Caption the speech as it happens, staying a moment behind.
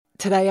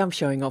Today I'm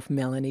showing off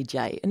Melanie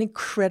J, an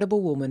incredible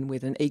woman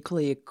with an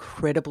equally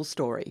incredible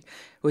story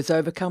who has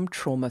overcome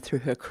trauma through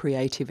her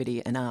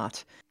creativity and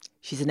art.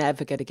 She's an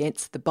advocate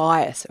against the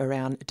bias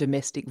around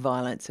domestic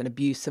violence and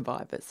abuse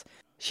survivors.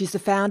 She's the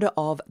founder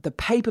of the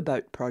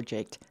Paperboat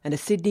Project and a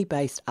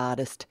Sydney-based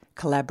artist,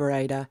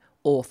 collaborator,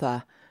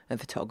 author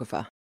and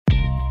photographer.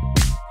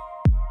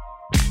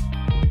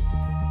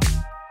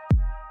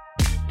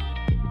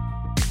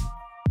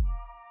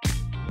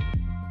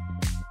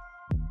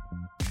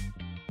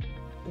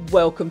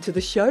 Welcome to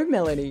the show,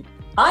 Melanie.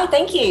 Hi,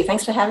 thank you.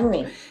 Thanks for having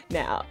me.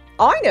 Now,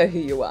 I know who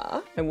you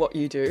are and what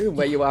you do and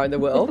where you are in the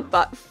world,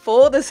 but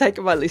for the sake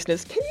of my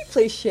listeners, can you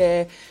please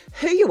share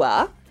who you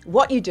are,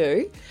 what you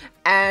do,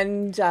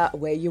 and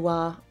where you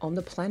are on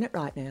the planet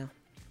right now?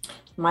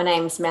 My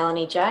name's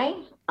Melanie J.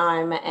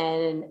 I'm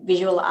a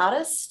visual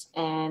artist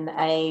and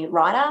a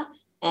writer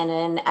and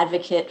an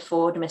advocate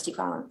for domestic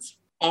violence.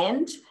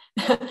 And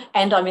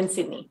I'm in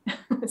Sydney.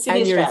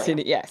 And you're in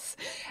Sydney, yes.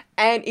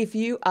 And if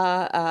you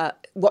are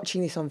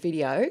watching this on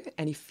video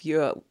and if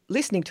you're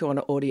listening to it on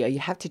audio, you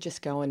have to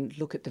just go and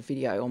look at the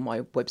video on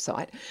my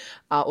website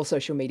or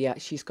social media.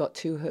 She's got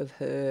two of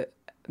her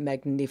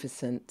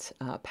magnificent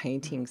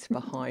paintings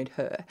behind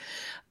her.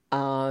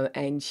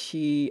 And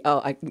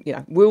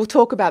we'll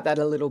talk about that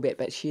a little bit,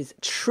 but she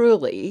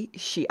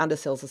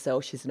undersells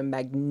herself. She's a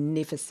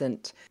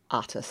magnificent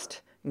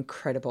artist.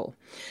 Incredible.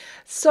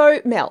 So,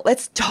 Mel,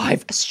 let's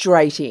dive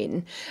straight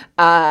in.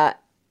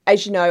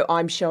 As you know,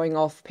 I'm showing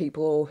off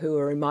people who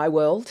are in my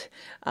world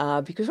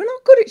because we're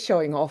not good at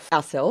showing off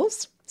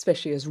ourselves,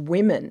 especially as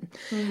women.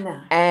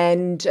 No.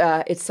 And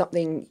it's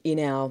something in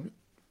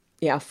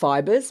our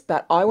fibres,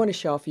 but I want to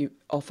show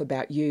off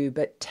about you.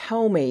 But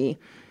tell me,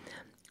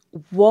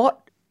 what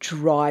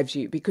drives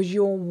you? Because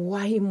you're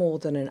way more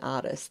than an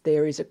artist.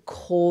 There is a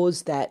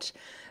cause that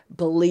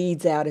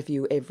bleeds out of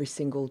you every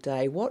single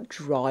day. What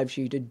drives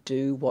you to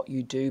do what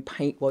you do,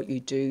 paint what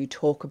you do,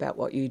 talk about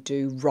what you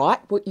do,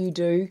 write what you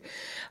do?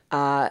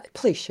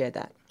 Please share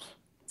that.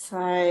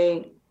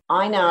 So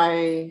I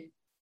know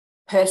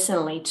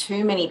personally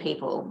too many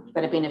people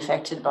that have been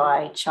affected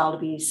by child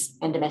abuse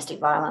and domestic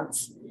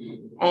violence.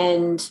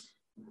 And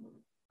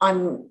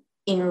I'm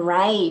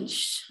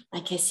enraged,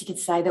 I guess you could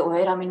say that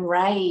word, I'm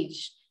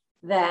enraged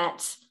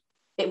that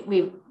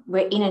we're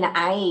in an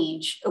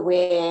age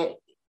where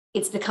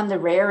it's become the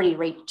rarity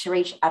to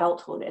reach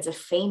adulthood as a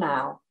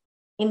female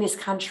in this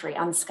country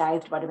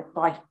unscathed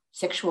by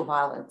sexual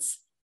violence.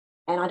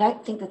 And I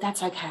don't think that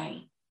that's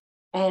okay.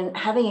 And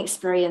having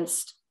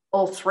experienced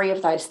all three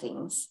of those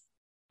things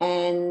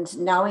and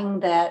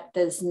knowing that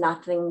there's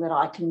nothing that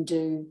I can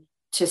do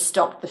to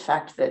stop the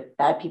fact that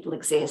bad people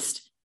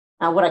exist,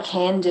 what I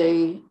can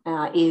do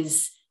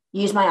is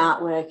use my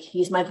artwork,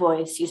 use my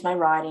voice, use my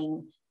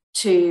writing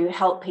to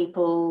help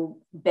people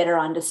better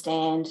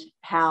understand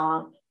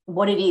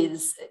what it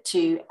is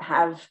to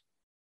have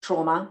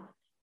trauma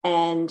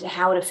and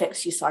how it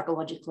affects you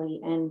psychologically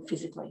and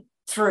physically.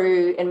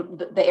 And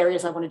the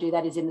areas I want to do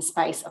that is in the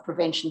space of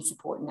prevention,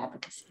 support and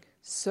advocacy.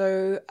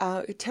 So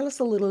tell us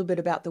a little bit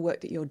about the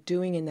work that you're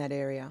doing in that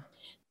area.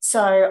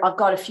 So I've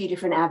got a few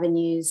different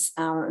avenues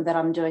that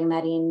I'm doing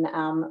that in.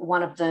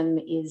 One of them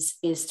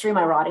is through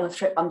my writing.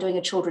 I'm doing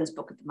a children's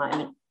book at the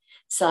moment.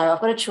 So I've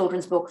got a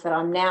children's book that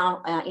I'm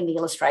now in the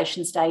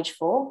illustration stage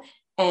for.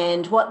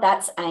 And what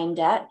that's aimed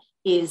at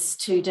is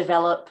to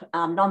develop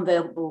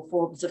nonverbal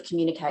forms of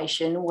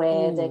communication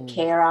where the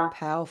carer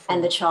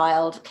and the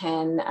child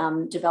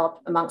can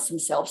develop amongst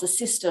themselves a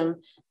system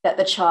that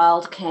the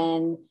child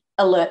can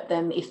alert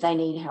them if they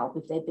need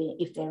help,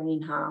 if they're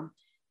in harm.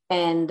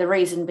 And the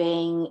reason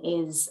being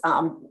is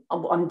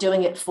I'm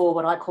doing it for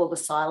what I call the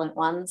silent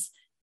ones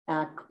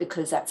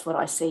because that's what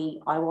I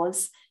see I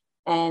was.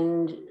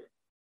 And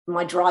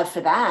my drive for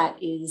that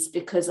is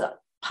because a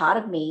part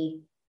of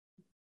me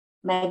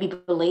maybe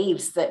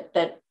believes that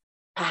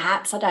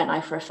perhaps, I don't know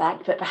for a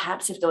fact, but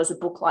perhaps if there was a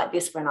book like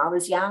this when I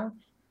was young,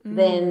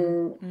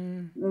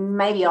 then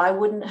maybe I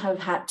wouldn't have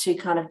had to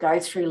kind of go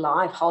through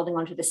life holding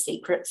on to the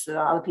secrets that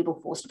other people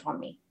forced upon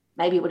me.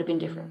 Maybe it would have been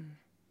different.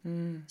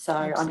 So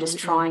absolutely. I'm just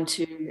trying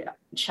to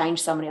change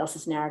somebody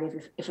else's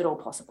narrative if at all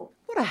possible.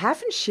 What I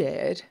haven't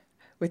shared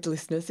with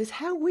listeners is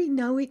how we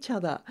know each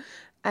other.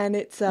 And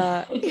it's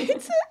a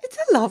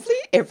lovely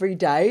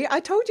everyday. I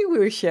told you we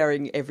were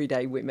sharing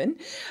everyday women.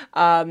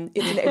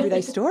 It's an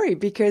everyday story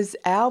because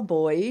our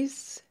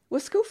boys were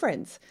school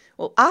friends.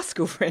 Well, are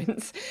school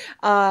friends.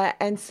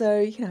 And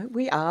so,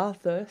 we are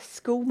the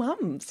school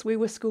mums. We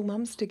were school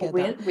mums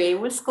together. We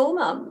were school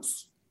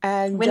mums.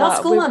 And we're not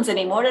school mums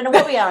anymore. I don't know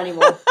what we are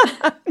anymore.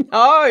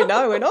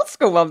 No, we're not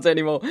school mums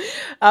anymore.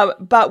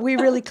 But we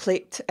really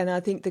clicked, and I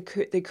think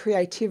the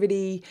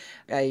creativity,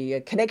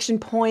 a connection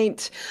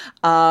point,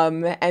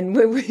 and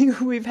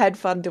we've had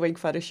fun doing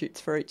photo shoots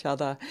for each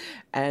other,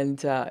 and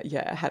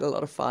had a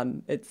lot of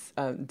fun. It's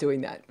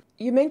doing that.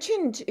 You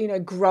mentioned,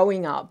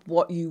 growing up,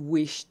 what you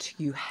wished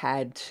you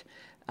had,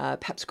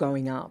 perhaps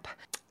growing up.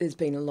 there's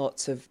been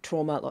lots of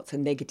trauma, lots of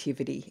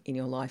negativity in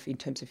your life in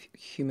terms of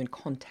human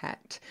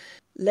contact.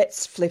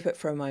 Let's flip it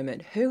for a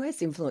moment. Who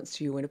has influenced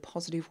you in a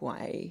positive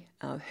way?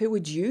 Who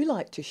would you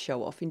like to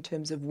show off in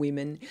terms of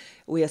women?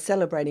 We are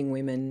celebrating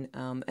women,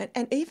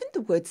 and even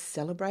the word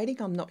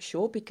celebrating, I'm not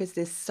sure, because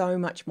there's so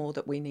much more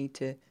that we need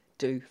to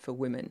do for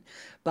women.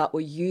 But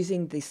we're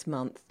using this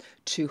month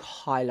to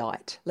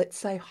highlight. Let's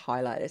say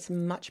highlight. It's a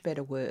much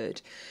better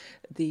word.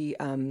 The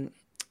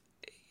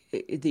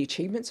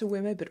achievements of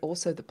women, but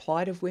also the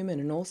plight of women,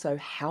 and also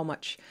how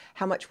much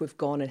we've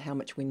gone and how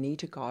much we need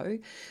to go.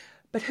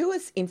 But who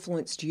has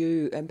influenced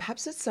you? And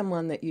perhaps it's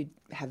someone that you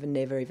have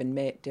never even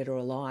met, dead or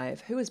alive.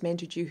 Who has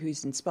mentored you?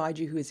 Who's inspired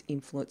you? Who has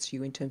influenced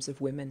you in terms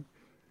of women?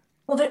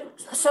 Well,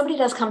 somebody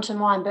does come to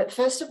mind. But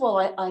first of all,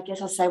 I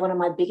guess I'll say one of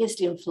my biggest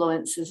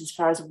influences as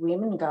far as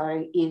women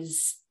go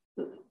is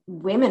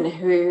women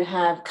who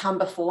have come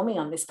before me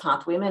on this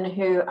path, women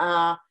who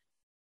are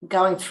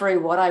going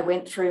through what I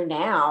went through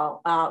now,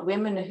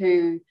 women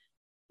who,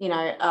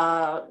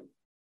 are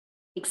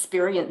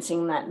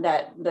experiencing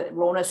that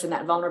rawness and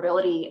that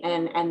vulnerability,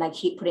 and they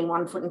keep putting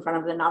one foot in front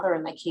of another,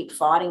 and they keep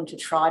fighting to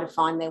try to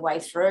find their way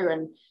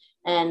through.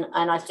 And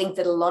I think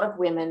that a lot of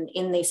women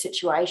in these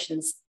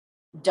situations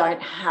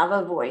don't have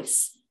a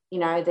voice.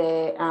 They've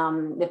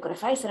got a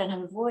face, they don't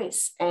have a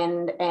voice,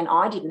 and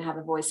I didn't have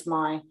a voice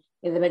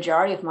in the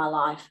majority of my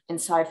life.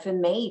 And so for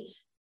me,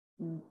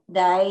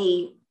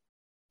 they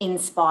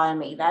inspire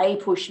me, they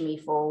push me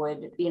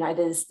forward.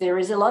 There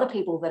is a lot of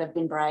people that have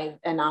been brave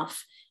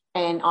enough,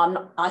 and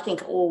I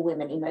think all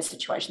women in those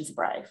situations are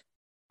brave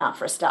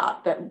for a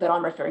start, but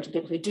I'm referring to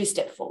people who do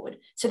step forward.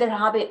 So there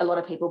are a lot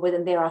of people, but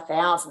then there are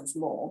thousands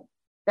more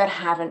that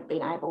haven't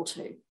been able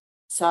to.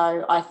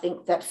 So I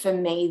think that for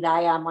me,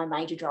 they are my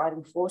major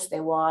driving force.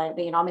 They're why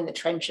I'm in the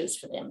trenches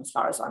for them as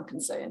far as I'm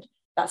concerned.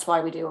 That's why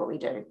we do what we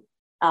do.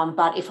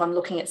 But if I'm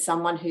looking at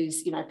someone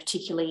who's,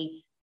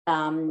 particularly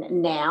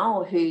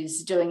now,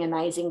 who's doing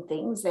amazing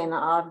things, then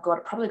I've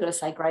probably got to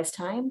say Grace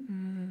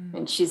Tame.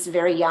 And she's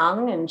very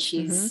young, and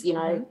she's,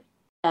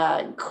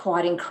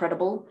 quite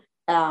incredible.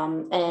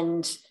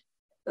 And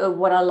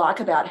what I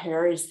like about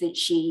her is that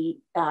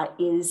she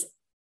is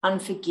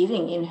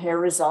unforgiving in her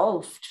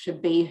resolve to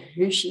be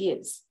who she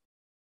is.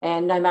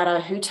 And no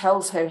matter who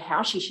tells her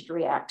how she should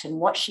react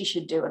and what she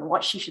should do and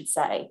what she should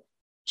say,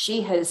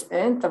 she has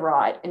earned the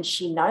right, and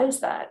she knows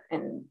that,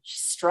 and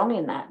she's strong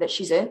in that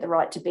she's earned the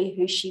right to be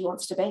who she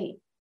wants to be.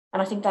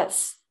 And I think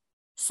that's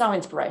so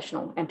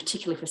inspirational, and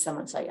particularly for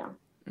someone so young.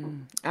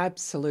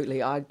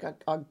 Absolutely. I'm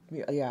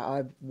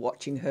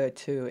watching her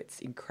too. It's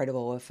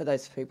incredible. For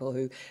those people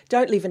who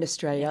don't live in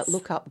Australia, yes,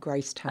 look up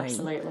Grace Tame.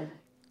 Absolutely.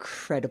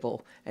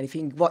 Incredible. And if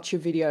you can watch a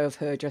video of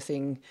her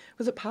dressing,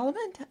 was it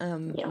Parliament?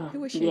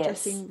 Who was she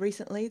dressing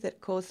recently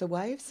that caused the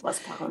waves? Was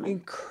Parliament.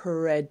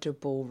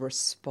 Incredible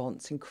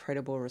response.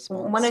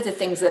 One of the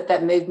things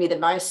that moved me the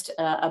most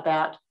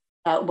about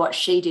what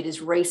she did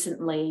is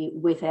recently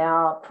with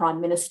our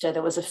Prime Minister,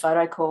 there was a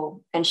photo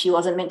call, and she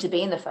wasn't meant to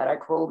be in the photo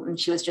call, and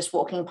she was just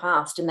walking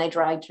past, and they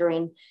dragged her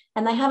in,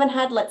 and they haven't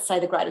had, let's say,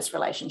 the greatest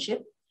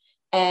relationship.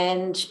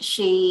 And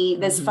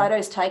there's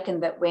photos taken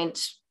that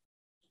went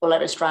all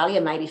over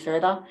Australia, maybe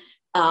further,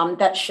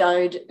 that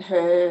showed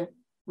her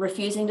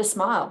refusing to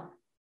smile.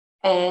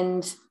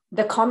 And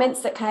the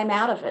comments that came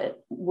out of it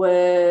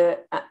were,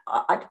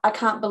 I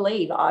can't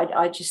believe.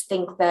 I just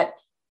think that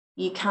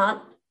you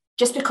can't,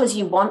 just because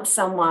you want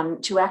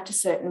someone to act a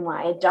certain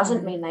way, it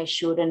doesn't mean they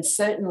should. And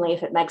certainly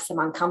if it makes them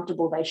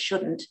uncomfortable, they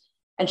shouldn't.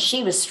 And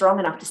she was strong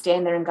enough to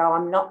stand there and go,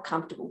 I'm not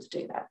comfortable to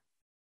do that.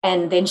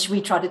 And then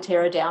we tried to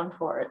tear her down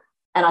for it.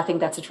 And I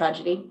think that's a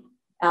tragedy.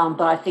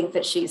 But I think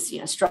that she's,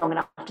 strong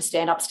enough to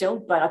stand up still.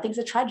 But I think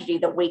it's a tragedy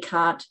that we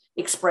can't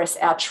express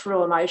our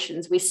true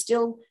emotions. We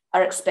still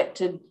are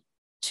expected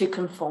to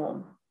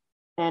conform.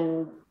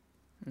 And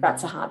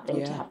that's a hard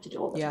thing to have to do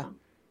all the time.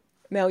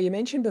 Mel, you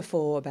mentioned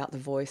before about the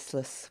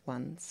voiceless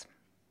ones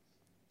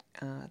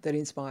that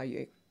inspire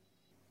you.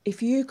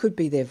 If you could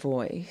be their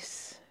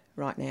voice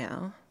right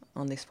now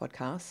on this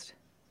podcast,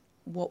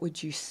 what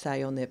would you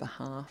say on their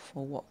behalf,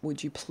 or what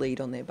would you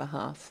plead on their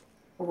behalf?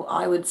 Well,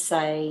 I would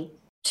say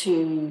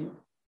to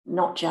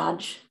not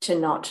judge, to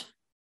not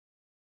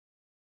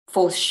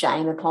force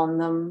shame upon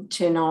them,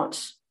 to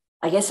not,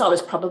 I guess I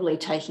was probably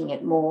taking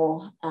it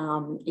more,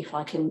 if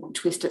I can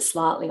twist it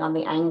slightly, on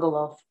the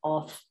angle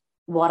of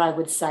what I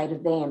would say to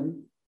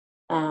them.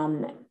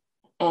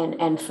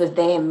 And for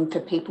them, for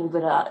people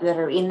that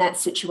are in that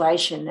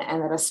situation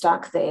and that are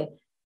stuck there,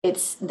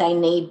 they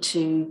need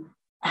to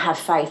have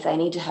faith, they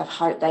need to have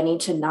hope, they need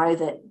to know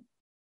that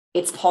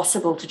it's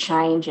possible to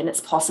change, and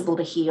it's possible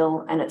to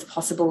heal, and it's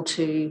possible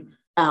to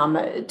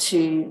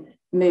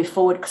move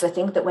forward. Because I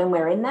think that when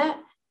we're in that,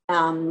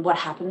 what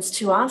happens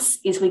to us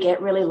is we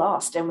get really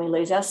lost and we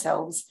lose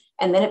ourselves,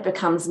 and then it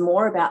becomes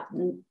more about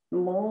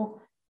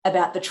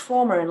the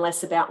trauma and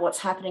less about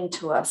what's happening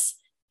to us.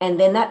 And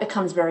then that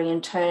becomes very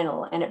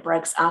internal, and it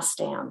breaks us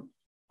down.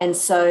 And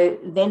so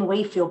then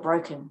we feel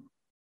broken.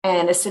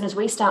 And as soon as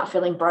we start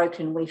feeling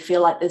broken, we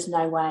feel like there's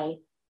no way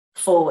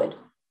forward.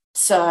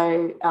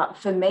 So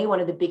for me, one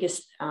of the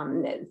biggest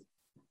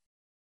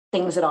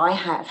things that I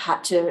have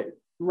had to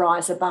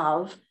rise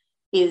above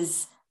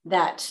is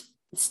that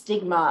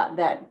stigma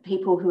that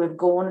people who have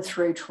gone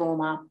through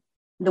trauma,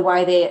 the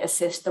way they're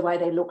assessed, the way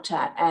they're looked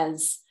at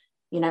as,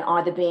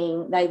 either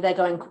being, they're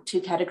going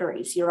two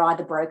categories. You're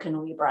either broken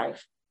or you're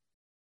brave.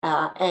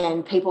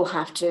 And people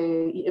have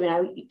to,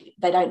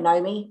 they don't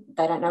know me,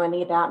 they don't know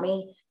anything about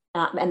me,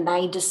 and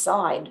they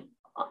decide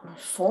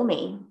for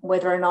me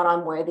whether or not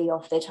I'm worthy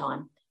of their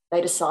time. They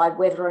decide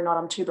whether or not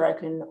I'm too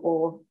broken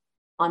or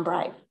I'm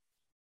brave.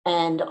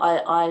 And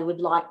I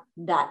would like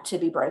that to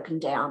be broken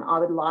down. I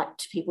would like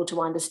people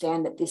to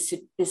understand that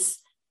this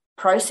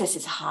process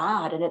is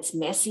hard and it's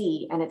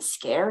messy and it's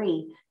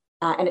scary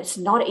and it's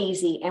not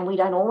easy. And we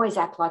don't always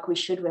act like we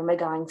should when we're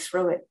going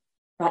through it.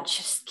 But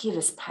just give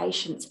us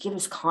patience, give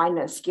us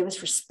kindness, give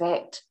us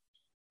respect,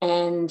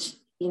 and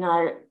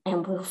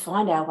we'll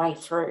find our way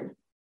through.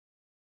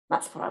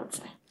 That's what I would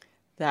say.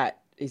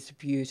 That is a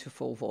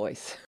beautiful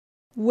voice.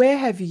 Where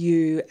have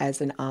you,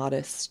 as an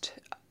artist,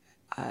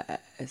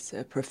 as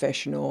a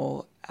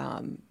professional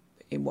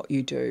in what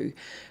you do,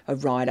 a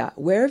writer,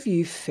 where have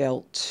you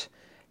felt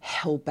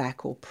held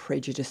back or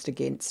prejudiced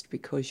against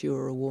because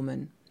you're a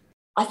woman?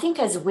 I think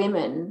as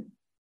women,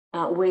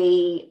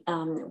 we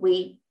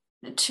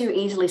too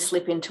easily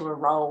slip into a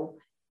role,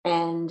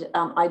 and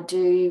I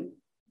do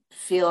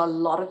feel a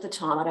lot of the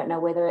time, I don't know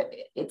whether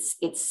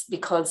it's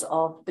because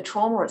of the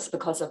trauma or it's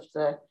because of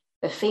the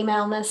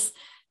femaleness,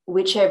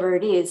 whichever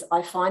it is,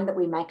 I find that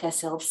we make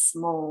ourselves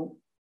small,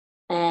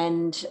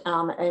 and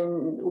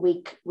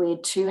we're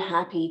too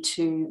happy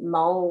to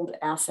mold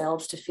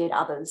ourselves to fit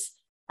others,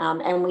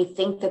 and we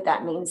think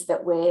that means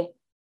that we're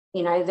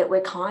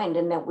kind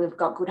and that we've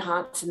got good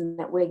hearts and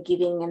that we're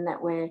giving and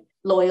that we're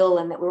loyal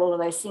and that we're all of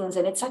those things.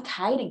 And it's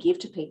okay to give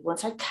to people.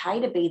 It's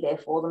okay to be there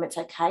for them. It's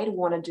okay to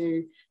want to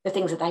do the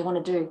things that they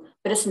want to do.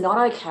 But it's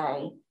not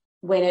okay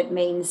when it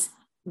means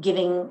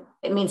giving,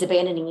 it means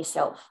abandoning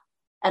yourself.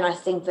 And I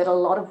think that a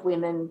lot of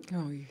women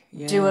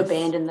do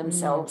abandon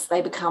themselves.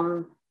 They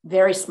become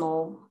very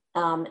small.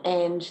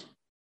 And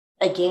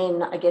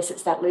again, I guess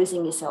it's that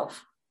losing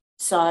yourself.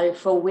 So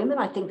for women,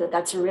 I think that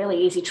that's a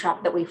really easy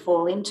trap that we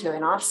fall into.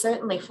 And I've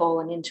certainly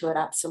fallen into it,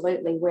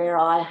 absolutely, where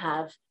I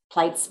have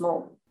played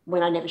small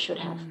when I never should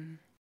have.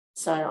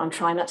 So I'm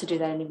trying not to do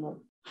that anymore.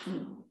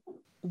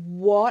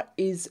 What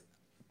is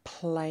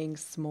playing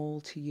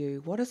small to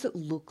you? What does it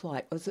look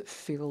like? What does it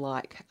feel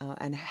like?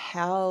 And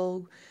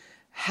how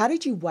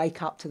did you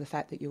wake up to the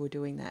fact that you were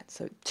doing that?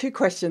 So 2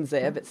 questions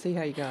there, but see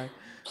how you go.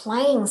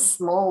 Playing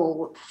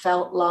small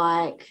felt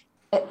like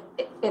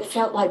it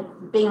felt like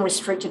being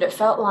restricted. It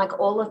felt like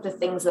all of the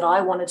things that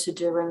I wanted to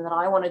do and that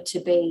I wanted to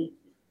be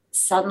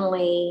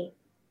suddenly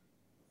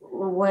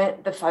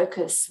weren't the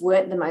focus,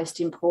 weren't the most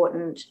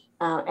important.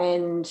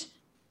 And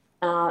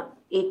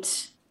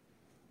it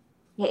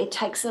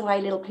takes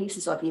away little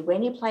pieces of you.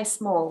 When you play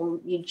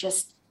small,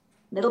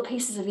 little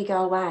pieces of you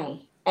go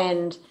away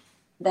and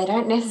they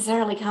don't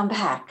necessarily come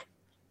back.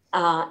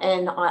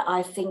 And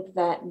I think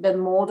that the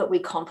more that we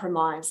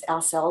compromise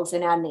ourselves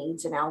and our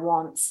needs and our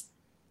wants,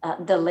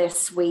 the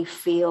less we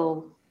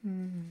feel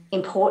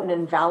important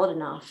and valid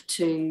enough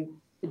to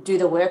do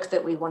the work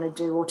that we want to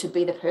do or to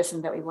be the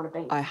person that we want to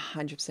be. I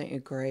 100%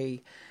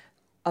 agree.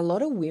 A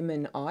lot of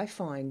women, I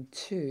find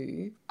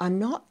too, are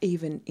not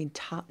even in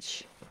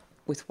touch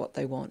with what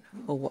they want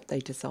or what they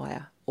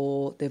desire,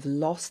 or they've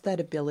lost that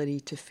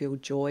ability to feel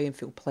joy and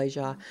feel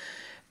pleasure.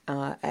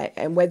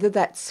 And whether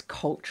that's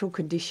cultural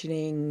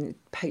conditioning,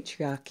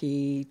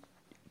 patriarchy,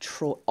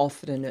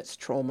 often it's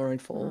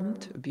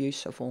trauma-informed,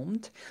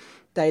 abuse-informed,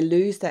 they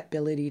lose that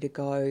ability to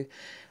go,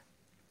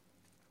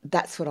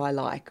 that's what I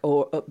like,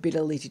 or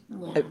ability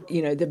to,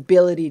 the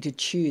ability to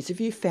choose. Have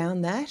you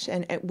found that?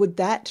 And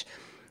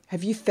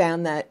have you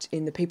found that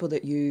in the people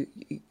that you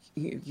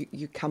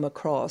come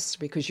across,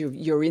 because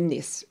you're in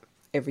this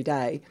every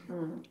day?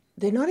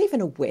 They're not even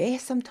aware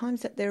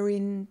sometimes that they're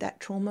in that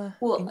trauma.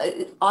 Well,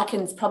 I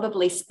can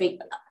probably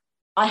speak.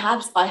 I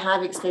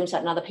have experienced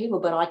that in other people,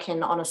 but I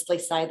can honestly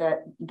say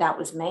that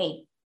was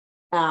me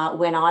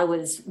when I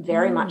was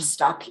very much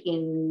stuck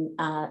in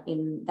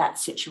that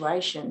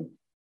situation.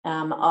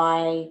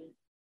 I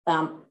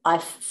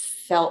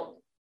felt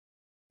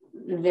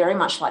very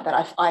much like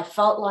that. I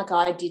felt like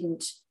I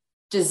didn't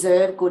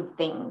deserve good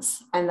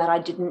things and that I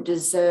didn't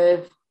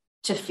deserve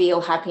to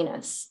feel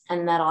happiness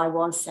and that I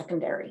was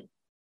secondary.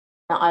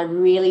 I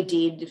really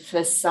did,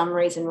 for some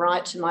reason,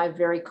 right to my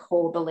very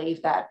core,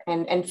 believe that.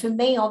 And for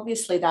me,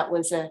 obviously, that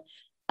was a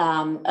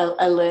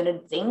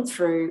learned thing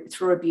through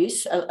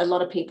abuse. A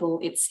lot of people,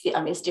 it's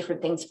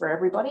different things for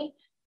everybody.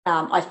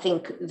 I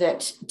think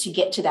that to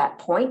get to that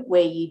point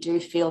where you do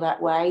feel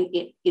that way,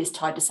 it is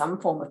tied to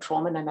some form of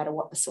trauma, no matter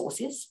what the source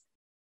is.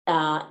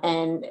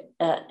 And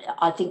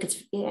I think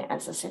it's,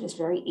 as I said, it's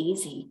very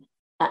easy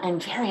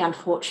and very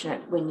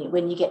unfortunate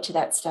when you get to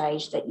that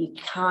stage that you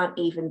can't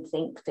even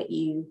think that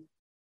you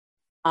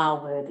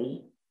are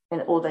worthy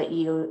or that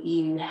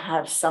you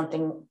have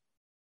something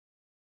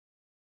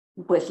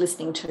worth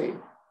listening to.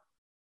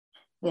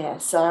 Yeah,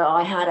 so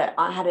I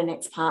had an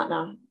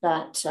ex-partner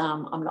that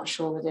I'm not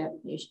sure whether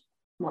you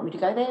want me to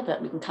go there,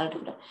 but we can cut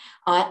it.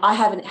 I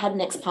haven't had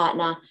an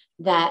ex-partner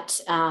that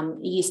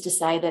used to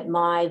say that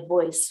my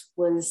voice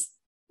was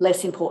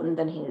less important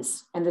than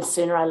his, and the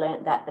sooner I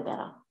learnt that, the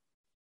better.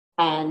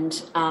 And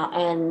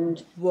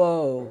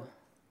Whoa.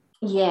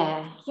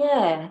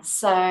 yeah.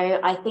 So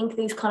I think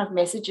these kind of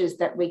messages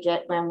that we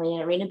get when we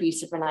are in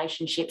abusive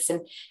relationships,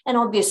 and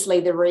obviously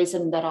the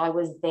reason that I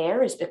was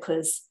there is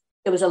because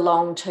it was a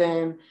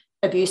long-term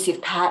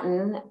abusive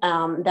pattern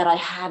that I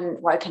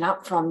hadn't woken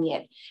up from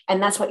yet.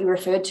 And that's what you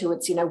referred to.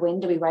 It's, when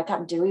do we wake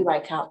up? Do we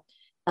wake up?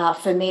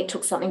 For me, it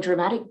took something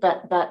dramatic,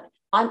 but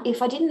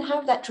if I didn't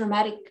have that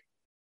dramatic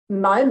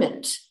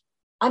moment,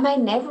 I may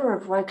never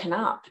have woken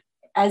up,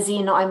 as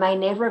in I may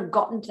never have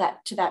gotten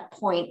to that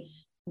point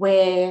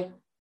where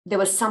there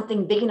was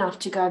something big enough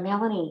to go,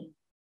 Melanie,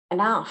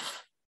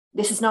 enough.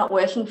 This is not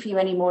working for you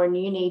anymore, and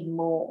you need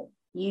more.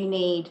 You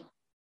need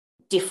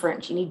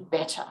different. You need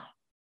better,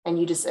 and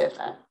you deserve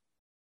that.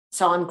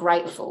 So I'm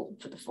grateful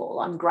for the fall.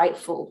 I'm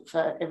grateful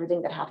for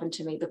everything that happened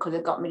to me, because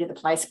it got me to the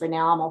place where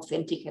now I'm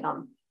authentic and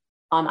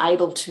I'm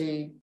able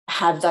to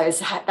have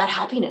that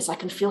happiness. I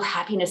can feel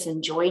happiness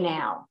and joy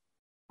now,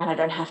 and I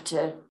don't have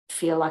to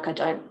feel like I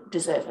don't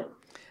deserve it.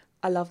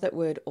 I love that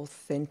word,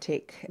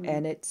 authentic,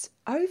 and it's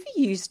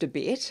overused a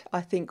bit.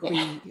 I think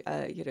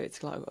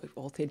it's like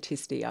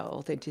authenticity,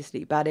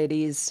 but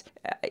it's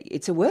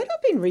a word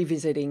I've been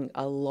revisiting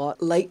a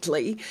lot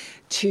lately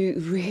to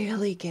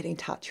really get in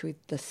touch with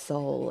the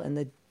soul and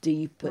the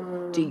deep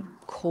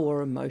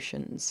core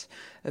emotions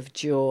of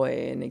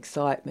joy and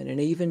excitement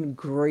and even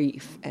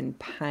grief and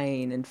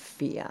pain and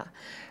fear,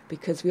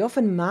 because we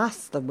often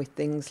mask them with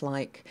things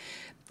like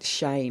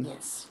shame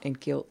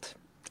and guilt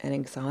and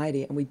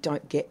anxiety, and we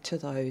don't get to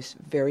those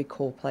very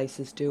core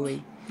places, do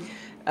we?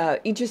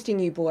 Interesting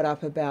you brought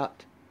up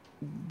about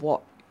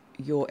what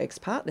your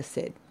ex-partner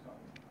said,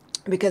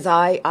 because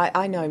I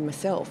know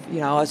myself,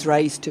 I was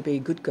raised to be a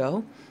good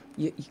girl.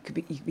 You could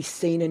be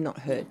seen and not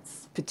heard,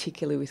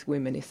 particularly with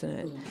women, isn't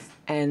it? Yes.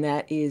 And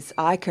that is,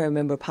 I can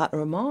remember a partner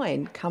of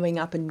mine coming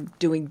up and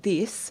doing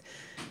this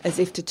as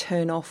if to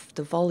turn off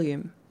the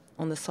volume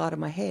on the side of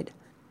my head.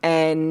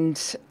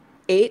 And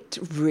it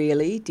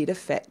really did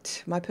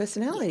affect my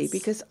personality,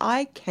 because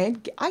I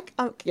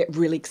get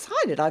really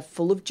excited. I'm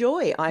full of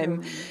joy. I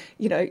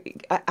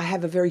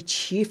have a very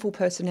cheerful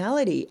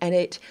personality, and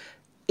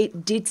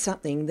it did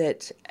something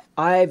that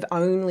I've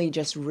only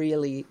just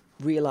really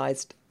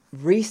realised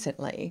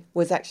recently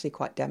was actually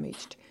quite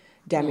damaging.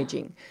 Yeah.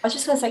 I was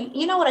just going to say,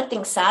 what I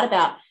think sad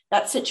about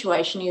that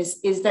situation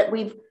is that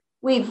we've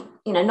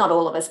not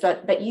all of us,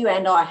 but you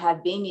and I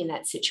have been in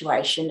that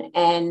situation,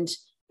 and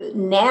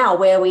now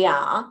where we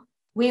are,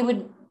 we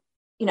would,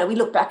 we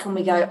look back and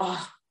we go,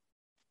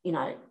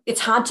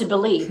 it's hard to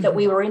believe that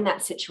we were in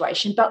that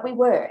situation, but we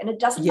were, and it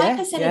doesn't make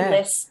us any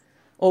less.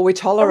 Or we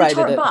tolerated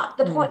it. But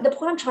the point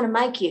I'm trying to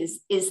make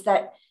is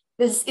that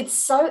it's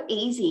so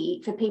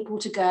easy for people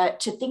to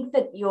think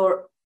that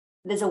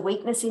there's a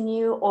weakness in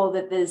you, or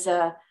that there's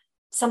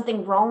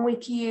something wrong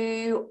with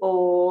you,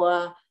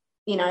 or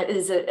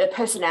there's a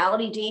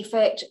personality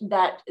defect,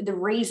 that the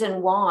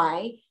reason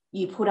why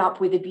you put up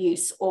with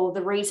abuse, or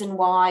the reason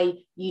why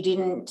you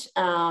didn't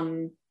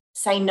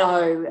say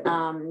no,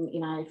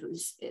 if it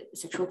was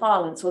sexual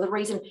violence, or the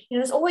reason,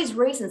 there's always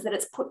reasons that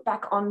it's put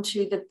back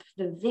onto the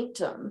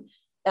victim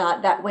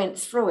that went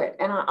through it.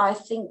 And I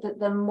think that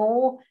the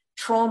more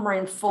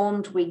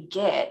trauma-informed we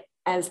get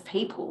as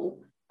people,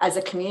 as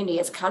a community,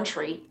 as a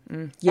country,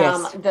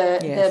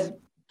 the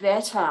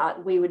better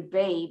we would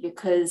be,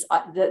 because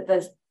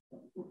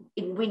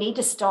we need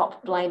to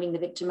stop blaming the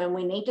victim, and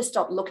we need to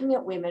stop looking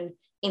at women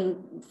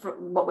for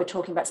what we're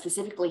talking about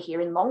specifically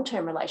here, in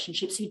long-term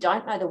relationships, who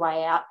don't know the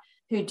way out,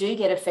 who do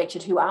get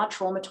affected, who are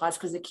traumatized,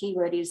 because the key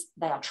word is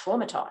they are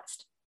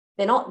traumatized.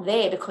 They're not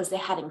there because they're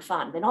having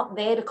fun. They're not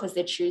there because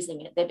they're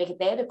choosing it. They're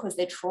there because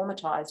they're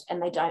traumatized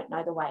and they don't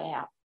know the way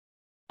out.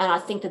 And I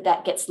think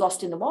that gets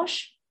lost in the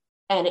wash,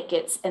 and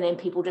then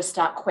people just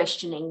start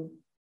questioning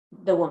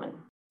the woman.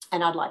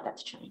 And I'd like that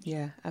to change.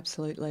 Yeah,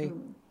 absolutely.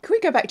 Can we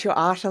go back to your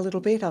art a little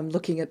bit? I'm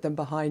looking at them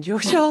behind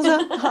your shoulder.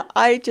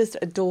 I just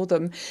adore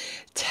them.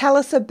 Tell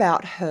us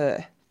about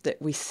her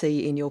that we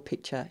see in your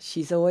picture.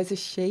 She's always a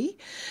she.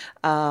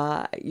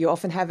 You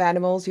often have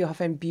animals. You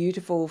often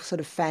beautiful sort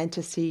of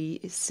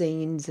fantasy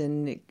scenes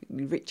and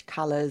rich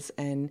colours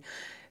and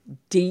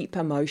deep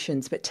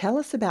emotions. But tell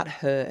us about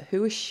her.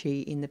 Who is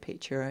she in the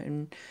picture,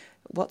 and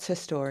what's her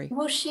story?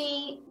 Well,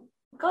 she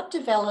got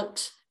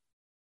developed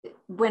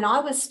when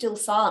I was still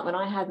silent, when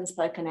I hadn't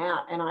spoken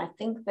out. And I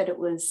think that it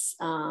was,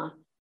 I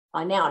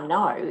now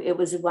know, it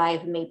was a way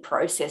of me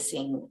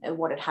processing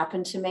what had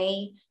happened to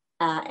me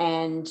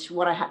and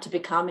what I had to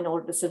become in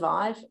order to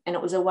survive. And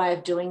it was a way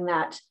of doing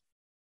that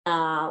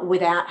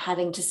without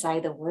having to say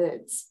the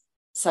words.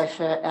 So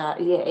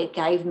it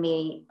gave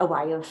me a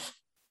way of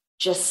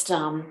just,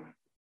 I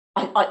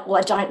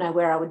don't know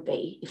where I would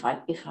be if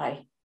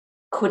I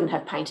couldn't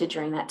have painted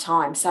during that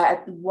time. So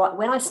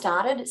when I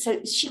started,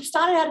 so she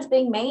started out as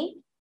being me,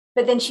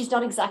 but then she's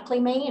not exactly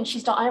me, and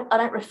she's not, I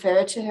don't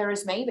refer to her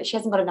as me, but she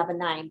hasn't got another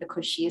name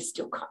because she is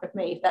still kind of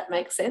me, if that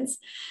makes sense.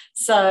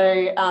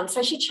 So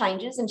so she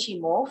changes and she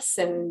morphs,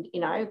 and you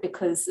know,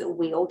 because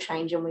we all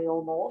change and we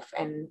all morph,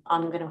 and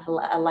I'm going to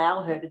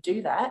allow her to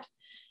do that.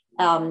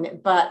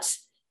 But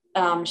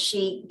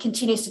she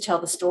continues to tell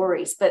the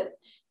stories. But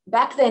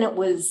back then it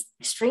was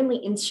extremely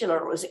insular.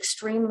 It was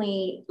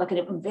extremely like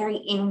a very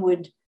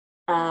inward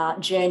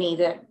journey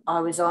that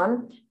I was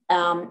on.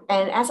 And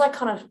as I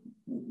kind of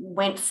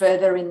went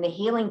further in the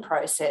healing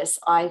process,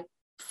 I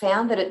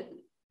found that it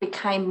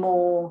became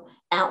more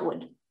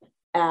outward,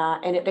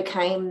 and it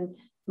became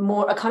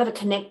more a kind of a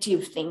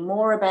connective thing,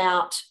 more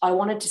about, I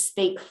wanted to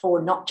speak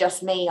for not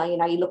just me. You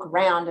know, you look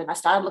around, and I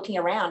started looking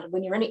around.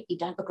 When you're in it, you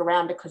don't look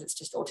around because it's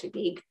just all too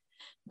big.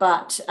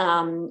 But,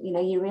 you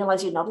know, you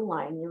realize you're not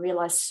alone. You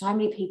realize so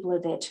many people are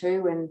there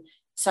too, and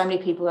so many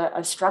people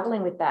are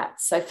struggling with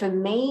that. So for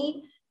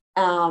me,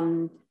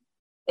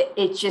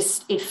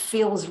 it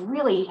feels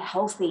really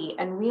healthy,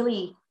 and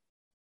really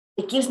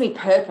it gives me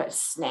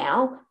purpose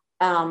now,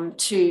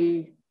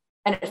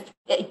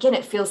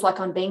 it feels like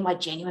I'm being my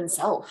genuine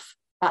self,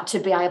 to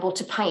be able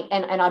to paint,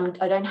 and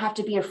I don't have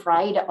to be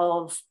afraid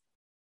of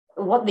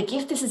what the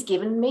gift this has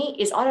given me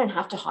is. I don't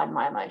have to hide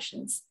my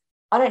emotions.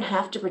 I don't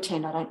have to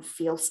pretend I don't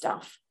feel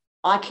stuff.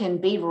 I can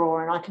be raw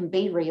and I can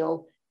be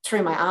real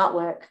through my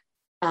artwork,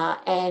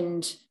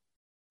 and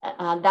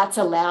that's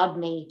allowed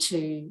me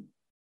to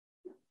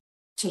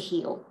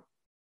heal.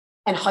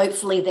 And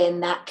hopefully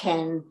then that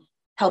can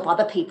help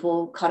other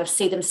people kind of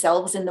see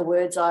themselves in the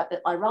words I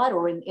write,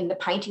 or in the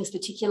paintings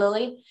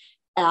particularly,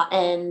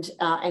 and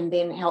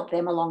then help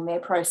them along their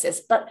process.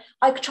 But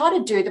I try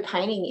to do the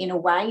painting in a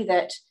way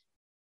that,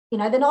 you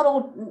know,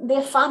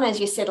 they're fun, as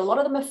you said. A lot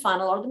of them are fun,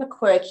 a lot of them are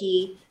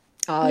quirky.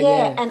 Oh,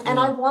 yeah. And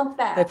I want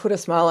that. They put a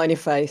smile on your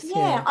face.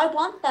 Yeah, I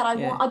want that.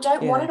 I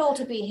don't want it all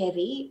to be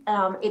heavy.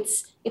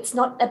 It's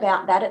not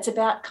about that. It's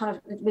about kind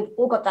of, we've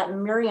all got that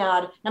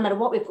myriad, no matter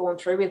what we've gone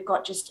through, we've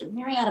got just a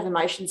myriad of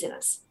emotions in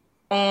us.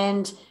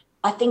 And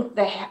I think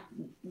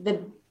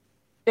the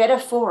better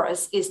for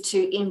us is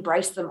to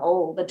embrace them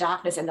all, the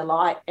darkness and the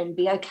light, and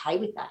be okay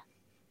with that.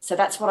 So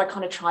that's what I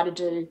kind of try to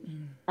do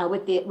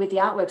with the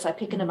artworks. I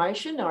pick an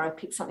emotion, or I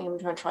pick something I'm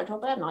trying to talk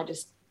about, and I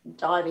just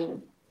dive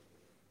in.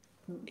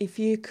 If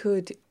you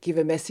could give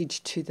a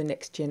message to the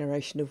next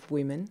generation of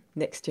women,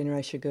 next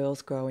generation of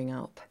girls growing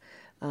up,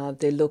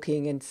 they're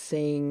looking and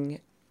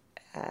seeing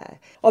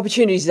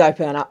opportunities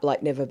open up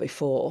like never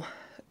before,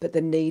 but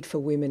the need for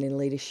women in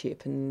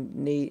leadership and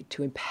need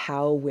to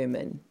empower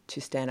women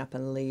to stand up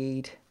and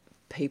lead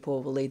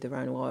people, lead their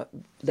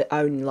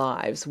own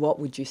lives, what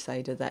would you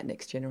say to that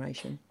next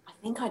generation? I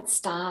think I'd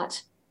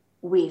start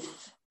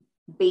with,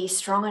 be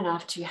strong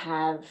enough to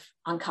have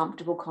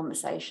uncomfortable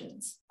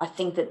conversations. I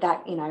think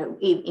that, you know,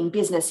 in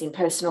business, in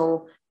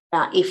personal,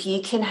 if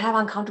you can have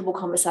uncomfortable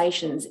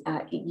conversations,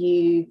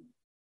 you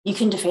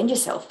can defend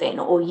yourself then,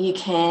 or you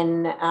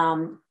can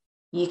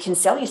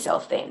sell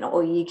yourself then,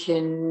 or you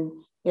can,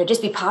 you know,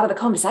 just be part of the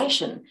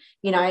conversation.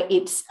 You know,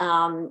 it's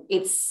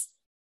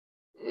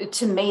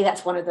to me,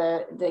 that's one of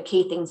the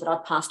key things that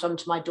I've passed on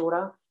to my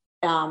daughter,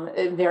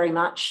 very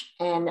much.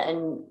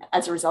 And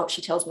as a result,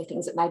 she tells me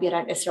things that maybe I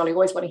don't necessarily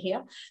always want to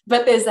hear,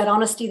 but there's that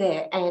honesty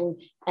there.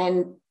 And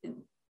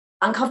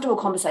uncomfortable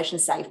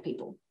conversations save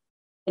people,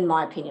 in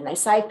my opinion. They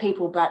save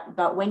people,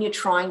 but when you're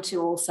trying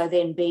to also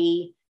then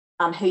be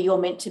who you're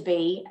meant to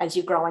be as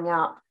you're growing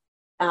up,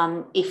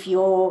 if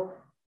you're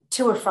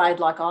too afraid,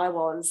 like I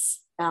was,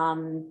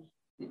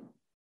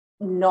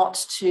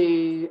 not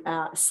to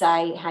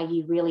say how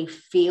you really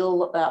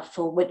feel,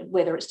 for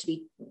whether it's to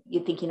be,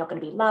 you think you're not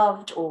going to be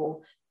loved,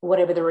 or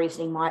whatever the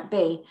reasoning might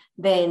be,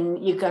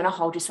 then you're going to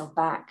hold yourself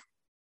back.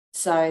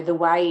 So the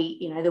way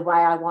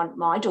I want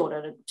my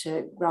daughter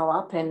to grow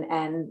up,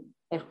 and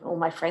all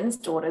my friends'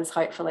 daughters,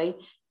 hopefully,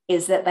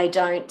 is that they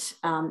don't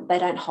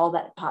hold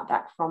that part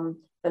back from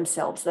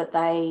themselves, that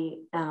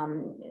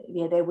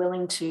they're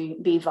willing to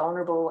be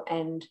vulnerable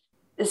and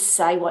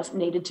say what's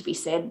needed to be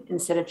said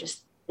instead of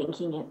just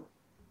thinking it.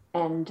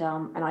 And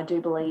I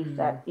do believe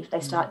that if they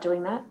start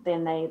doing that,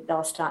 then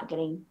they'll start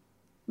getting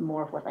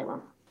more of what they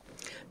want.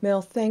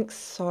 Mel, thanks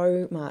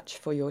so much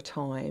for your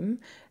time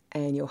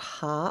and your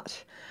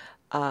heart,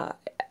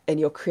 and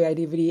your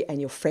creativity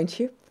and your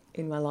friendship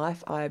in my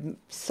life. I'm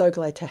so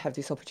glad to have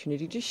this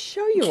opportunity to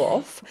show you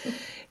off.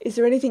 Is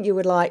there anything you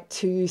would like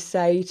to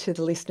say to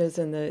the listeners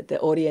and the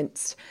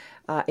audience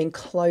in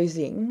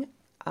closing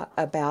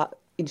about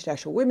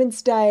International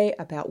Women's Day,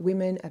 about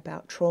women,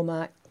 about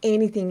trauma,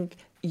 anything?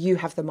 You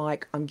have the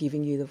mic. I'm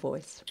giving you the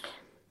voice.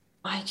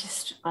 I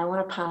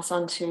want to pass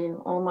on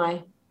to all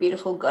my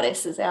beautiful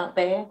goddesses out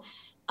there.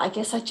 I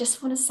guess I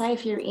just want to say,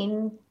 if you're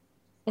in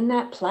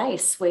that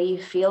place where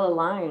you feel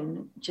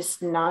alone,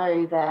 just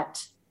know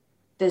that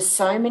there's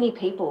so many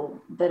people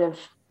that have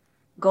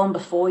gone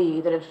before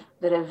you,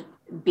 that have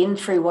been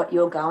through what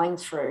you're going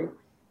through,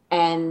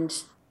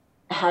 and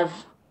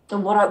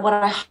what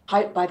I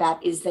hope by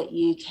that is that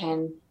you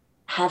can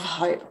have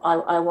hope.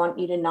 I want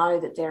you to know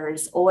that there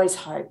is always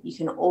hope. You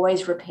can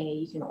always repair,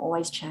 you can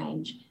always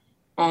change.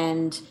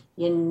 and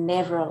you're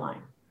never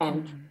alone.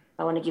 And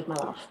I want to give my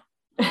love.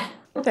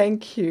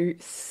 Thank you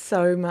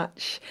so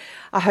much.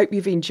 I hope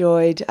you've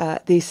enjoyed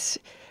this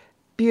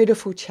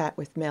beautiful chat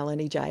with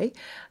Melanie J,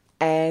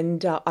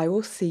 and I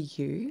will see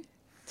you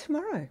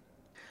tomorrow.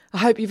 I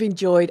hope you've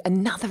enjoyed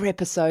another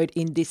episode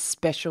in this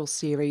special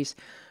series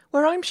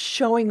where I'm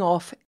showing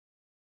off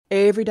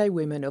everyday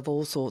women of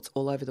all sorts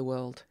all over the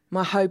world.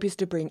 My hope is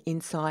to bring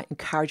insight,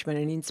 encouragement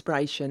and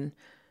inspiration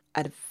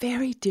at a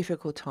very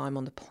difficult time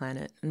on the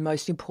planet, and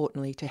most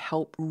importantly, to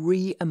help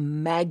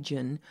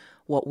reimagine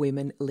what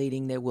women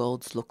leading their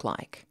worlds look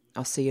like.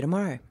 I'll see you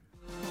tomorrow.